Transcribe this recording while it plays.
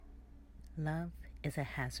Love is a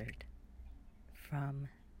Hazard from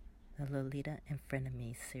the Lolita and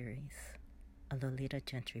Frenemies series, a Lolita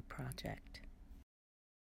Gentry project.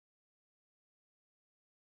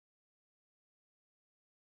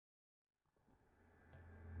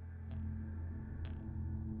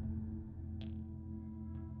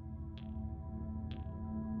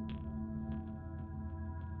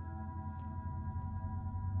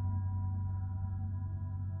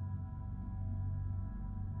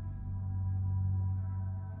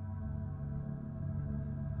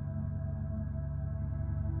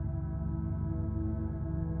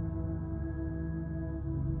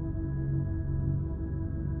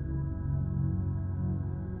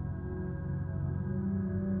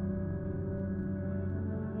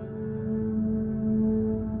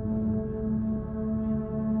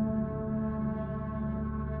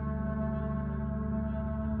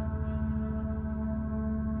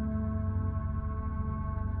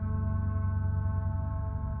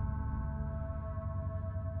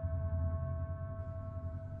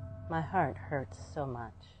 My heart hurts so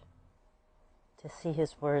much to see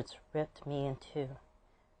his words ripped me in two.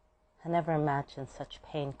 I never imagined such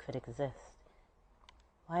pain could exist.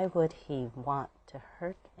 Why would he want to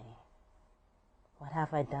hurt me? What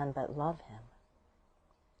have I done but love him?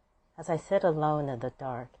 As I sit alone in the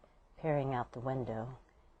dark, peering out the window,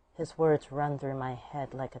 his words run through my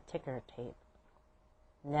head like a ticker tape.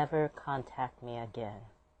 Never contact me again.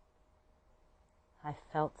 I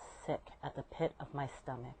felt sick at the pit of my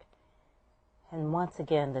stomach, and once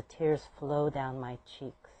again the tears flow down my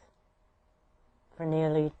cheeks. For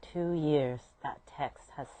nearly 2 years, that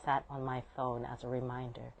text has sat on my phone as a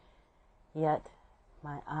reminder, yet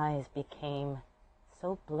my eyes became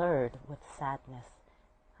so blurred with sadness,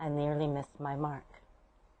 I nearly missed my mark.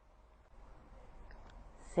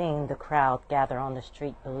 Seeing the crowd gather on the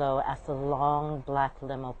street below as the long black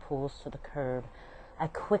limo pulls to the curb, I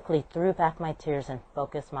quickly threw back my tears and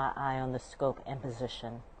focused my eye on the scope and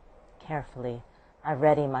position. Carefully, I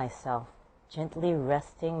ready myself, gently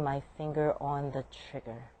resting my finger on the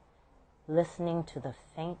trigger. Listening to the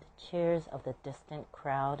faint cheers of the distant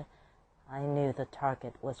crowd, I knew the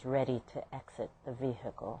target was ready to exit the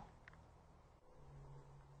vehicle.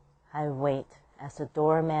 I wait as the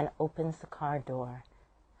doorman opens the car door.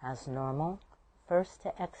 As normal, first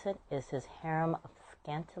to exit is his harem of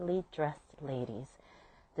scantily dressed ladies.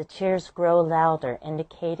 The cheers grow louder,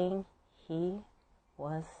 indicating he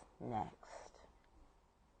was next.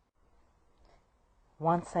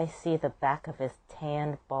 Once I see the back of his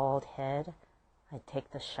tanned, bald head, I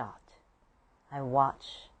take the shot. I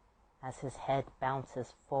watch as his head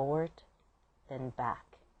bounces forward, then back,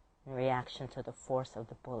 in reaction to the force of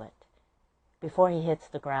the bullet. Before he hits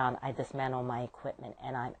the ground, I dismantle my equipment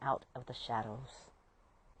and I'm out of the shadows.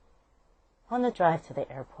 On the drive to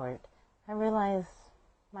the airport, I realize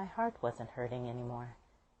my heart wasn't hurting anymore.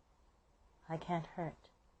 I can't hurt.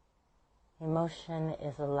 Emotion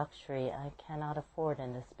is a luxury I cannot afford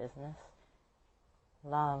in this business.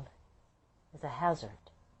 Love is a hazard.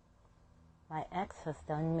 My ex has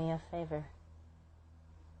done me a favor.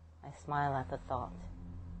 I smile at the thought.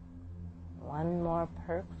 One more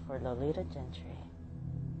perk for Lolita Gentry.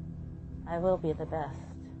 I will be the best.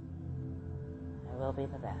 I will be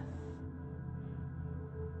the best.